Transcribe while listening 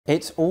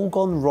It's all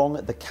gone wrong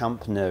at the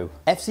Camp Nou.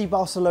 FC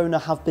Barcelona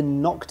have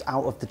been knocked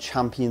out of the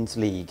Champions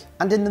League.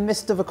 And in the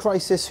midst of a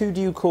crisis, who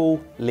do you call?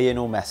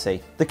 Lionel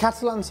Messi. The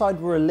Catalan side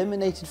were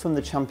eliminated from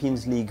the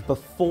Champions League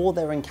before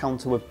their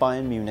encounter with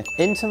Bayern Munich.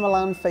 Inter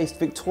Milan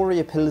faced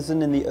Viktoria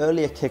Plzen in the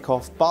earlier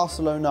kickoff,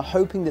 Barcelona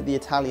hoping that the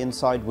Italian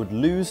side would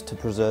lose to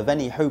preserve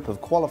any hope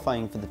of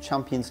qualifying for the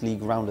Champions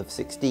League round of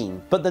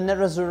 16. But the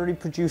Nerazzurri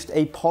produced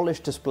a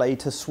polished display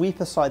to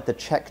sweep aside the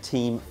Czech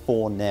team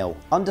 4-0.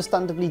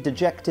 Understandably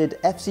dejected,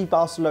 FC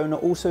Barcelona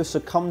also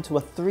succumbed to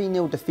a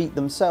 3-0 defeat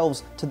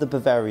themselves to the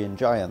Bavarian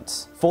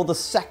Giants. For the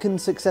second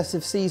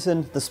successive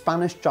season, the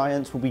Spanish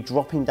Giants will be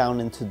dropping down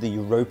into the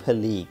Europa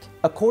League.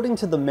 According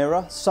to the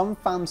Mirror, some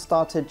fans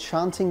started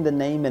chanting the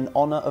name in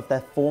honour of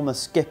their former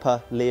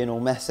skipper,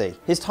 Lionel Messi.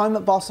 His time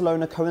at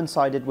Barcelona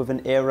coincided with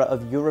an era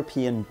of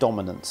European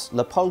dominance.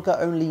 La Pulga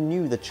only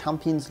knew the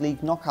Champions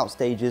League knockout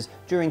stages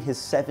during his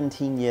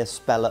 17-year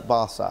spell at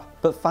Barca.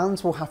 But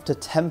fans will have to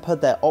temper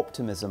their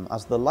optimism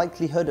as the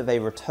likelihood of a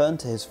return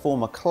to his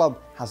former club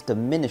has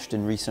diminished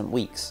in recent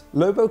weeks.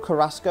 Lobo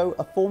Carrasco,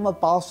 a former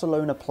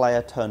Barcelona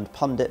player turned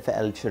pundit for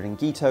El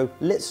Chiringuito,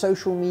 lit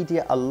social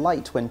media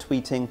alight when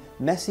tweeting,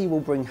 "Messi will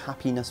bring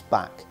happiness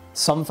back."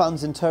 Some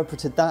fans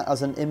interpreted that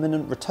as an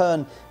imminent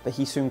return, but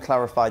he soon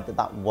clarified that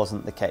that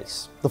wasn't the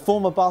case. The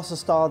former Barca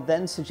star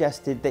then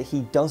suggested that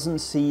he doesn't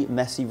see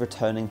Messi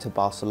returning to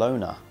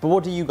Barcelona. But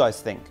what do you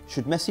guys think?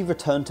 Should Messi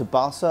return to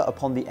Barca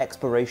upon the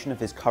expiration of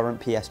his current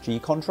PSG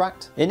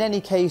contract? In any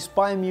case,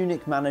 Bayern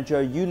Munich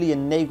manager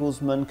Julian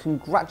Nagelsmann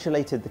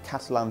congratulated the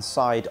Catalan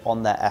side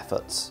on their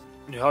efforts.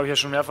 Ja, habe ich ja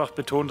schon mehrfach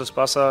betont, dass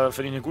Barca,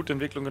 finde ich, eine gute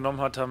Entwicklung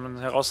genommen hat, haben einen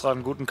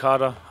herausragend guten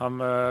Kader,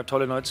 haben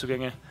tolle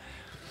Neuzugänge.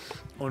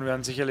 Und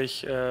werden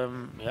sicherlich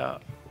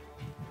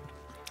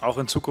auch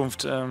in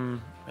Zukunft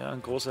ein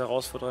großer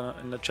Herausforderer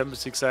in der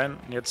Champions League sein.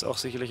 Und jetzt auch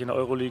sicherlich in der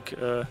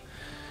Euroleague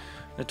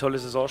eine tolle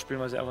Saison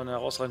spielen, weil sie einfach einen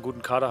herausragend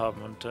guten Kader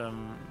haben und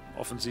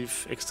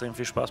offensiv extrem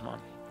viel Spaß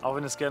machen. Auch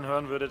wenn ihr es gerne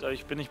hören würdet, aber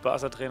ich bin nicht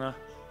Barca-Trainer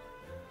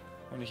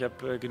und ich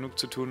habe genug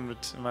zu tun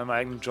mit meinem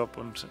eigenen Job.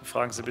 Und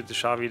fragen Sie bitte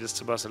Xavi das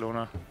zu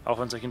Barcelona, auch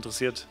wenn es euch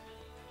interessiert.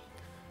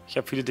 Ich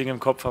habe viele Dinge im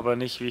Kopf, aber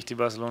nicht, wie ich die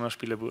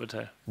Barcelona-Spieler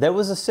beurteile. There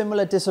was a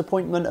similar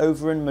disappointment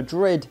over in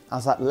Madrid,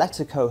 as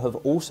Atletico have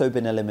also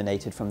been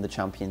eliminated from the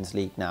Champions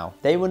League now.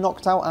 They were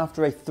knocked out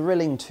after a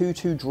thrilling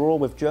 2-2 draw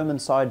with German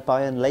side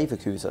Bayern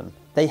Leverkusen.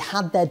 They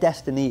had their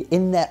destiny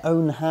in their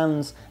own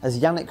hands as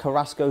Yannick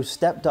Carrasco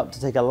stepped up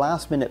to take a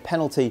last-minute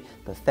penalty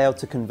but failed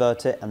to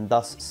convert it and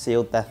thus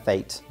sealed their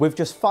fate. With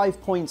just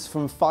 5 points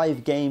from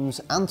 5 games,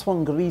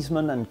 Antoine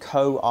Griezmann and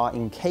co are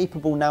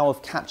incapable now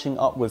of catching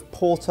up with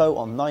Porto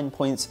on 9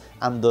 points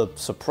and the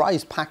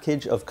surprise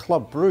package of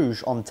Club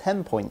Brugge on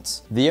 10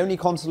 points. The only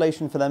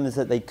consolation for them is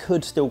that they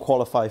could still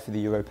qualify for the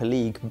Europa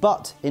League,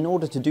 but in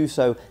order to do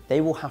so,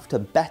 they will have to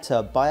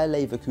better Bayer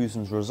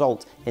Leverkusen's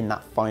result in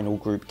that final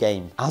group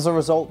game. As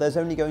a result, there's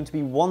only going to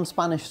be one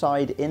Spanish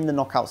side in the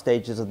knockout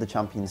stages of the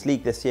Champions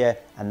League this year,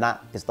 and that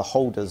is the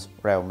holders,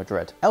 Real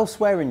Madrid.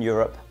 Elsewhere in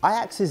Europe,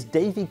 Ajax's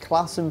Davy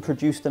Klaassen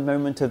produced a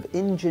moment of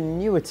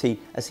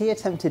ingenuity as he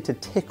attempted to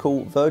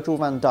tickle Virgil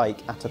van Dijk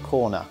at a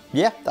corner.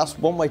 Yeah, that's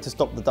one way to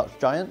stop the Dutch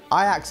giant.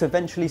 Ajax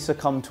eventually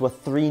succumbed to a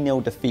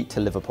 3-0 defeat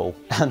to Liverpool.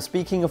 And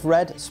speaking of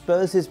red,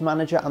 Spurs'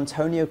 manager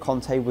Antonio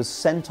Conte was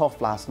sent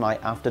off last night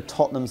after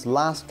Tottenham's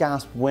last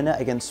gasp winner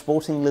against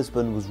Sporting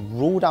Lisbon was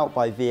ruled out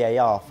by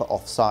VAR for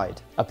offside.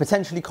 A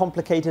potentially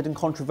complicated and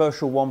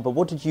controversial one, but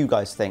what did you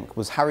guys think?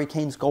 Was Harry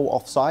Kane's goal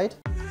offside?